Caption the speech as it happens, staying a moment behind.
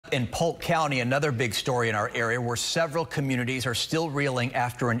In Polk County, another big story in our area where several communities are still reeling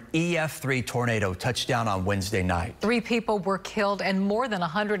after an EF3 tornado touched down on Wednesday night. 3 people were killed and more than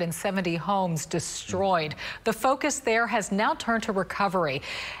 170 homes destroyed. The focus there has now turned to recovery.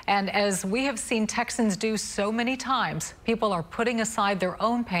 And as we have seen Texans do so many times, people are putting aside their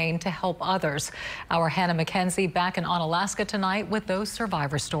own pain to help others. Our Hannah McKenzie back in Onalaska tonight with those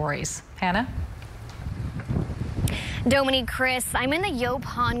survivor stories. Hannah? Dominique, Chris, I'm in the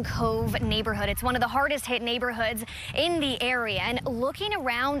Yaupon Cove neighborhood. It's one of the hardest hit neighborhoods in the area. And looking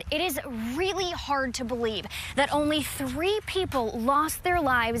around, it is really hard to believe that only 3 people lost their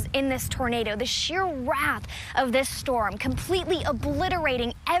lives in this tornado. The sheer wrath of this storm completely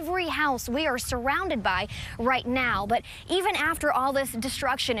obliterating every house we are surrounded by right now. But even after all this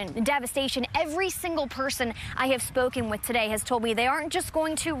destruction and devastation, every single person I have spoken with today has told me they aren't just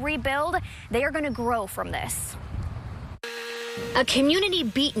going to rebuild, they are going to grow from this. A community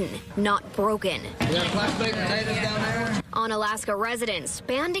beaten, not broken. We got black baked potatoes down there. Onalaska residents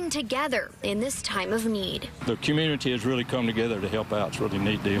banding together in this time of need. The community has really come together to help out. It's a really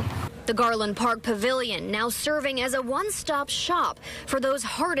neat deal. The Garland Park Pavilion now serving as a one-stop shop for those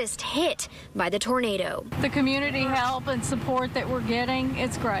hardest hit by the tornado. The community help and support that we're getting,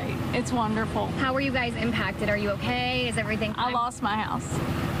 it's great. It's wonderful. How are you guys impacted? Are you okay? Is everything fine? I lost my house.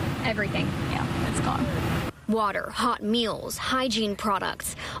 Everything? Yeah, it's gone. Water, hot meals, hygiene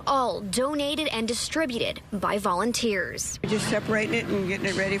products, all donated and distributed by volunteers. We're just separating it and getting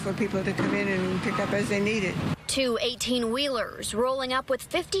it ready for people to come in and pick up as they need it. 2 18-wheelers rolling up with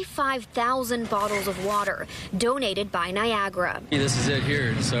 55,000 bottles of water donated by Niagara. This is it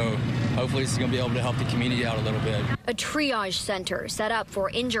here, so hopefully this is going to be able to help the community out a little bit. A triage center set up for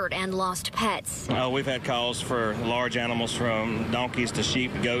injured and lost pets. We've had calls for large animals from donkeys to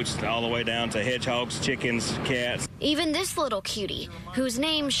sheep, goats, all the way down to hedgehogs, chickens, cats. Even this little cutie, whose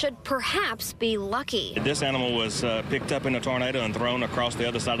name should perhaps be Lucky. This animal was picked up in a tornado and thrown across the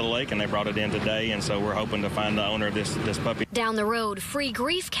other side of the lake, and they brought it in today, and so we're hoping to find the owner of this puppy. Down the road, free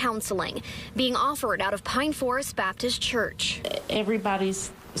grief counseling being offered out of Pine Forest Baptist Church.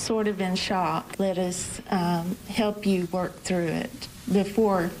 Everybody's sort of in shock. Let us help you work through it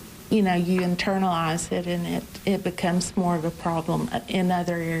before you internalize it and it becomes more of a problem in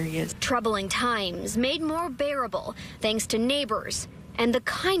other areas. Troubling times made more bearable thanks to neighbors and the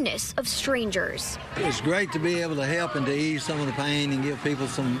kindness of strangers. It's great to be able to help and to ease some of the pain and give people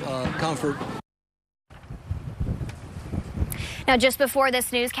some comfort. Now, just before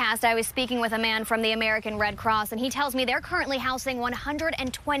this newscast, I was speaking with a man from the American Red Cross, and he tells me they're currently housing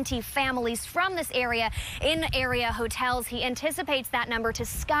 120 families from this area in area hotels. He anticipates that number to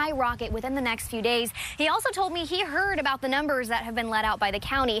skyrocket within the next few days. He also told me he heard about the numbers that have been let out by the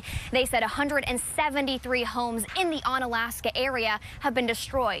county. They said 173 homes in the Onalaska area have been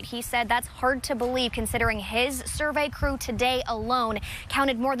destroyed. He said that's hard to believe considering his survey crew today alone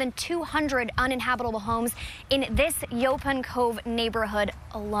counted more than 200 uninhabitable homes in this Yaupon Cove neighborhood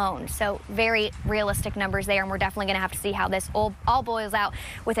alone. So very realistic numbers there, and we're definitely going to have to see how this all boils out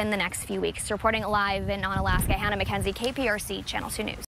within the next few weeks. Reporting live in Onalaska, Hannah McKenzie, KPRC Channel 2 News.